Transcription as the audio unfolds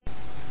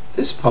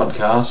This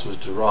podcast was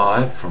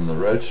derived from the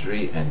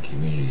Rotary and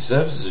Community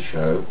Services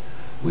show,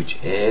 which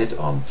aired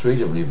on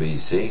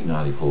 3WBC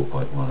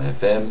 94.1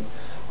 FM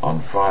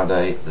on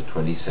Friday the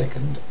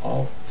 22nd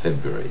of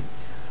February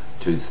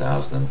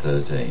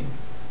 2013.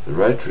 The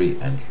Rotary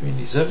and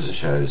Community Services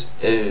shows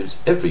airs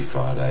every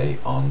Friday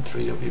on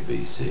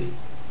 3WBC.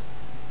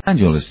 And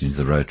you're listening to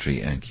the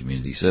Rotary and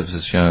Community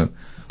Services show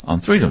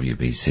on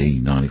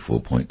 3WBC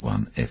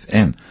 94.1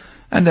 FM.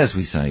 And as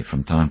we say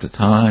from time to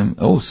time,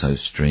 also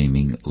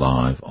streaming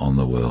live on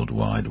the World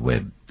Wide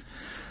Web.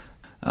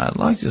 I'd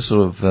like to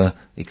sort of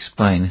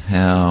explain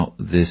how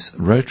this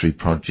Rotary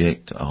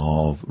project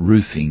of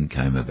roofing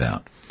came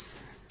about.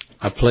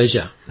 A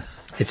pleasure.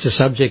 It's a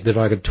subject that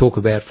I could talk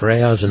about for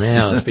hours and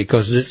hours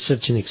because it's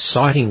such an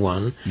exciting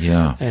one,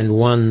 and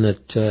one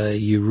that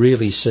you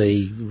really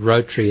see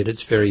Rotary at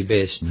its very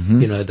best,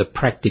 you know, the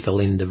practical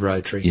end of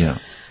Rotary.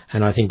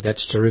 And I think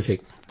that's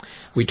terrific.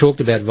 We talked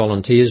about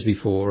volunteers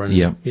before, and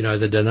you know,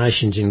 the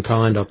donations in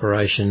kind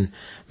operation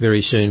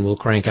very soon will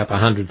crank up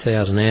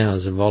 100,000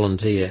 hours of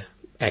volunteer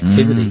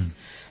activity,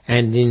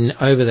 and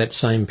over that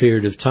same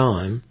period of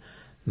time,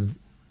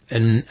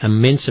 an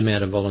immense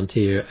amount of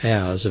volunteer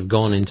hours have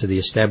gone into the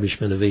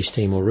establishment of East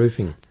Timor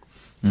roofing.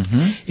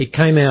 It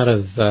came out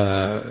of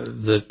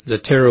the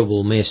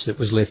terrible mess that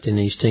was left in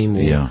East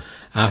Timor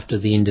after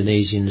the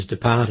Indonesians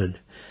departed.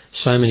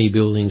 So many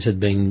buildings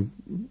had been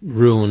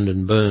ruined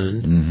and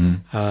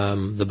burned.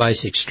 The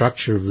basic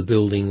structure of the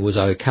building was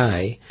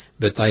okay,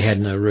 but they had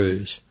no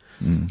roofs.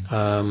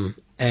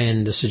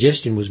 And the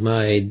suggestion was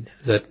made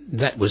that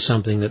that was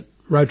something that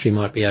Rotary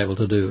might be able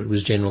to do. It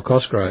was General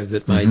Cosgrove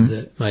that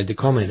made the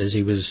comment as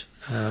he was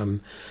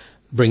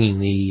bringing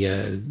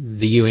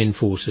the UN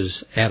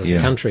forces out of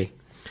the country.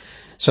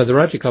 So the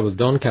Rotary Club of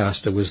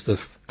Doncaster was the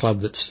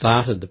club that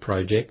started the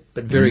project,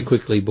 but very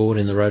quickly brought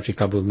in the Rotary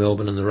Club of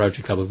Melbourne, and the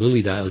Rotary Club of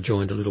Lilydale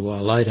joined a little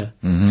while later.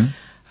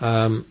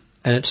 And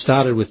it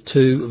started with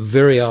two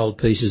very old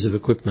pieces of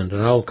equipment,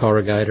 an old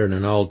corrugator and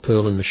an old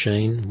purlin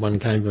machine. One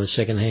came from a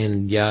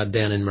second-hand yard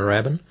down in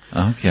Moorabbin.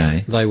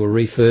 They were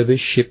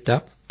refurbished, shipped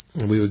up,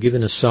 and we were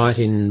given a site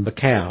in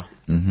Bacau.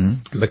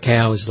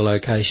 Bacau is the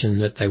location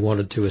that they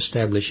wanted to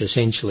establish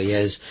essentially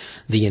as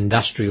the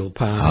industrial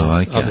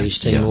part of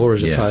East Timor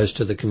as opposed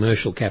to the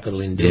commercial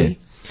capital in Dili.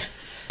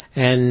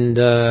 And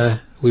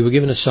we were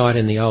given a site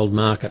in the old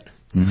market.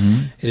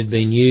 It had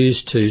been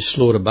used to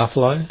slaughter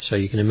buffalo, so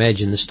you can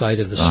imagine the state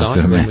of the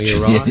site when we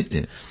arrived.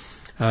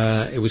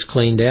 It was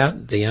cleaned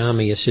out. The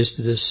Army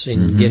assisted us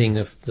in getting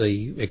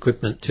the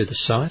equipment to the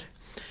site,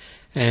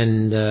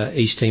 and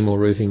East Timor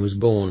roofing was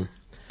born.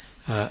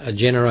 A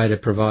generator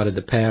provided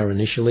the power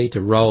initially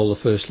to roll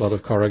the first lot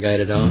of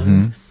corrugated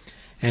iron,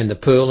 and the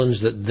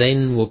purlins that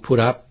then were put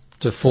up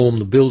to form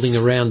the building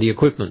around the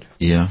equipment.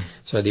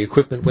 So the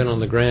equipment went on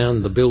the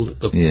ground,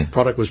 the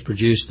product was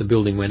produced, the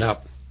building went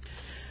up.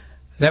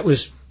 That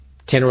was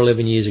 10 or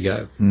 11 years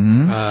ago.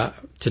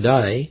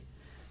 Today,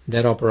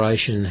 that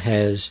operation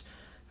has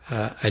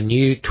a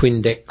new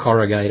twin-deck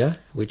corrugator,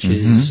 which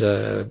is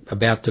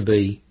about to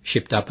be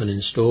shipped up and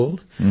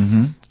installed.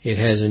 It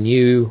has a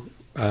new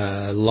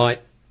light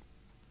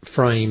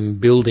frame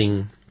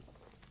building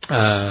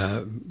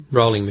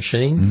rolling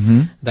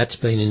machine. That's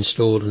been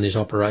installed and is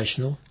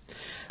operational.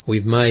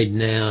 We've made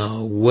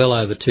now well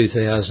over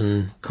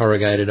 2,000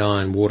 corrugated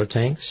iron water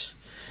tanks.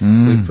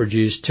 We've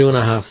produced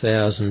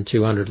 2,500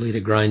 200-litre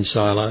grain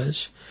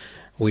silos.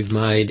 We've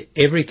made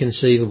every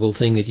conceivable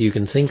thing that you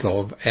can think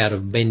of out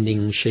of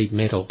bending sheet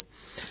metal.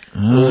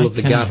 All of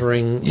the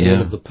guttering,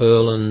 all of the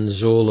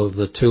purlins, all of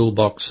the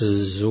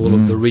toolboxes, all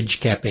of the ridge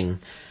capping,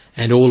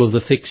 and all of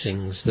the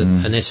fixings that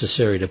are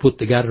necessary to put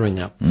the guttering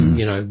up,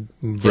 you know,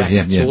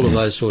 brackets, all of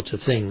those sorts of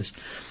things.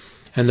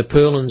 And the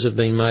purlins have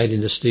been made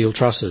into steel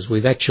trusses.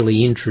 We've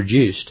actually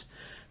introduced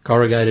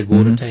corrugated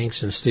water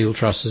tanks and steel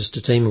trusses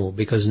to Timor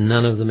because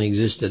none of them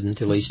existed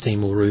until East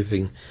Timor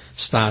Roofing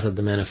started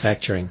the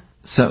manufacturing.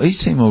 So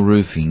East Timor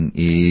Roofing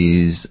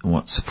is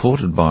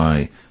supported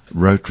by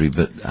Rotary,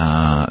 but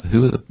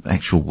who are the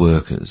actual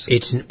workers?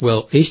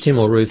 East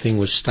Timor Roofing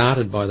was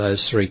started by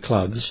those three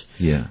clubs,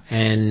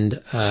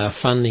 and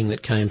funding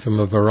that came from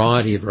a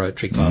variety of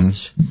Rotary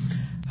clubs.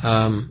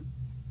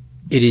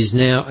 It is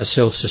now a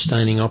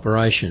self-sustaining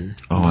operation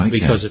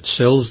because it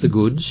sells the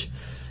goods,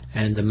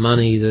 and the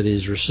money that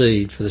is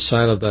received for the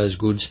sale of those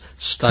goods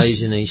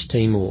stays in East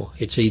Timor.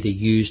 It's either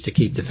used to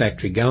keep the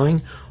factory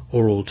going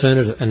or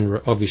alternative, and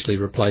obviously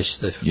replace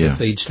the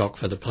feedstock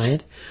for the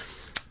plant.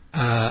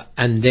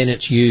 And then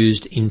it's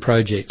used in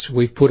projects.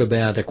 We've put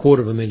about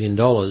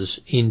 $250,000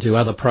 into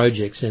other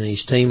projects in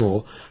East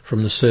Timor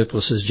from the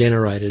surpluses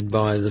generated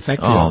by the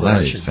factory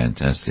operation. That is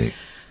fantastic.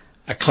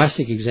 A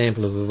classic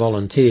example of a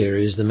volunteer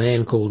is the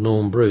man called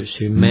Norm Bruce,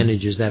 who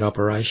manages that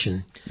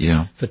operation.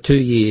 For 2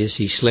 years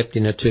he slept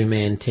in a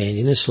two-man tent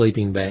in a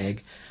sleeping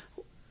bag,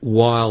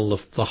 while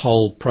the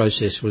whole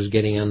process was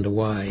getting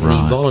underway. Right.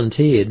 And he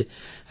volunteered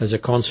as a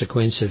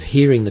consequence of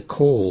hearing the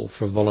call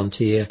for a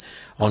volunteer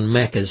on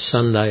Macca's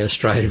Sunday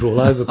Australia All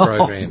Over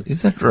program.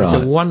 Is that right?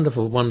 It's a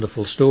wonderful,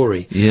 wonderful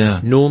story.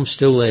 Yeah. Norm's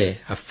still there,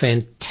 a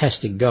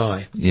fantastic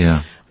guy.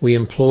 Yeah. We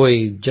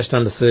employ just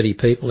under 30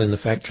 people in the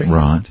factory.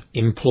 Right.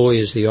 Employ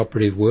is the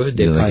operative word.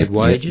 They're paid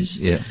wages.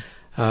 Yeah.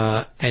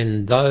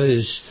 And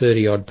those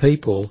 30-odd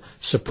people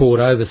support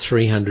over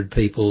 300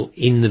 people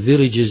in the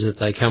villages that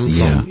they come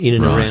from, in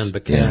and around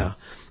Bacau. Yeah.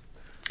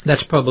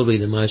 That's probably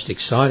the most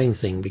exciting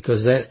thing,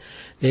 because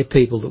they're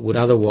people that would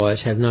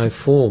otherwise have no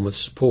form of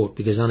support,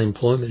 because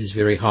unemployment is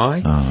very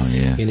high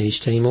in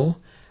East Timor,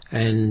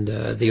 and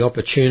the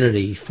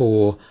opportunity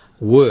for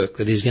work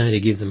that is going to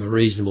give them a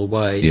reasonable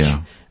wage,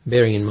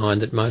 bearing in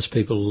mind that most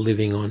people are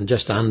living on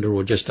just under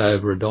or just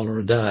over $1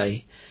 a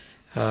day.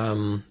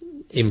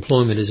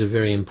 Employment is a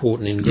very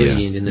important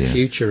ingredient in the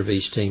future of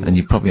East Timor. And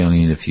you probably only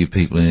need a few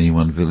people in any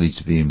one village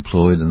to be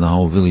employed, and the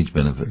whole village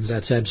benefits.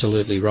 That's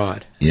absolutely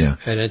right. Yeah.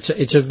 And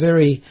it's a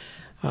very,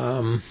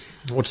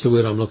 what's the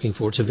word I'm looking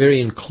for? It's a very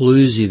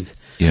inclusive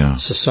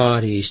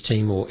society, East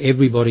Timor.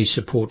 Everybody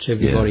supports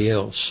everybody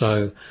else.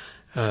 So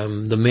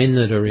the men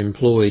that are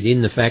employed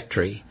in the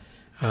factory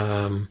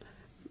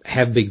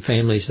have big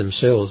families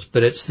themselves,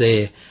 but it's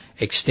their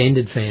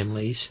extended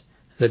families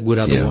that would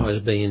otherwise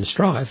be in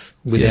strife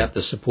without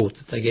the support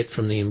that they get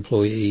from the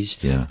employees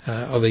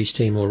of East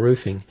Timor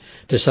Roofing.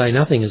 To say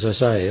nothing, as I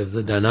say, of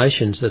the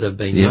donations that have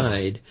been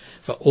made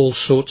for all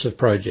sorts of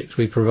projects.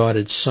 We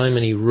provided so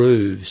many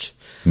roofs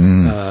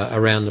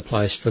around the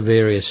place for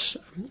various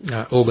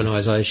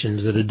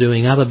organisations that are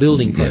doing other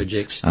building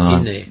projects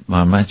in there.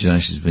 My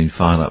imagination's been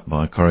fired up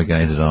by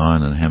corrugated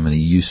iron and how many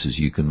uses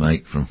you can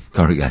make from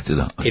corrugated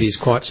iron. It is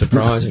quite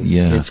surprising.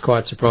 It's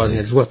quite surprising.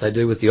 It's what they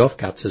do with the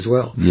offcuts as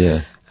well.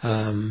 Yeah.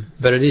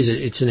 But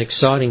it's an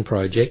exciting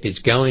project. It's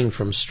going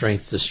from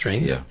strength to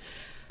strength. Yeah.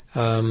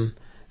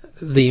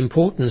 The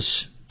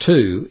importance,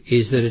 too,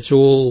 is that it's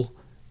all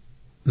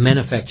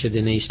manufactured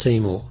in East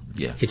Timor.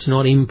 Yeah. It's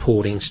not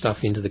importing stuff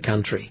into the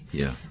country.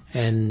 Yeah.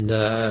 And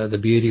the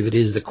beauty of it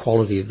is the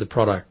quality of the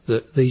product.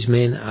 These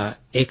men are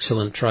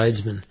excellent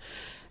tradesmen.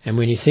 And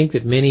when you think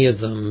that many of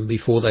them,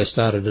 before they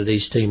started at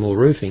East Timor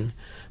Roofing,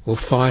 were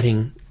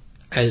fighting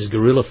as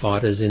guerrilla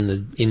fighters in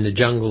the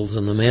jungles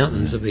and the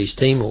mountains of East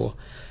Timor,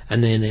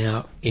 and they're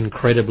now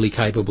incredibly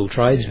capable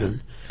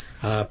tradesmen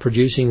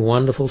producing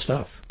wonderful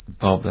stuff.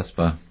 Bob, that's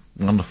a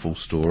wonderful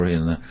story,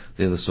 and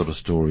they're the sort of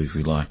stories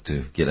we like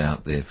to get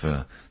out there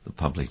for the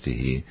public to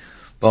hear.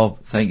 Bob,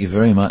 thank you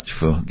very much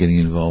for getting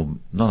involved,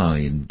 not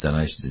only in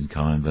donations in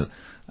kind, but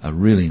a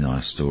really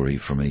nice story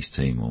from East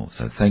Timor.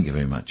 So thank you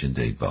very much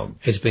indeed, Bob.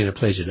 It's been a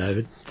pleasure,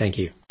 David. Thank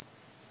you.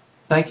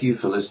 Thank you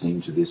for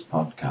listening to this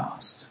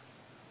podcast.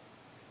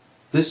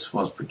 This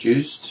was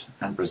produced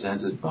and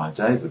presented by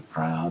David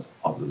Proud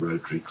of the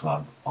Rotary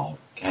Club of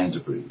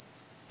Canterbury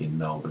in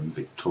Melbourne,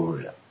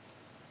 Victoria.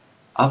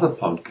 Other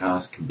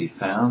podcasts can be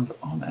found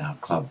on our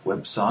club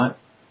website,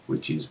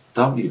 which is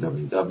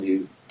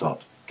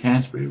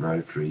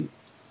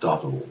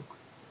www.canterburyrotary.org.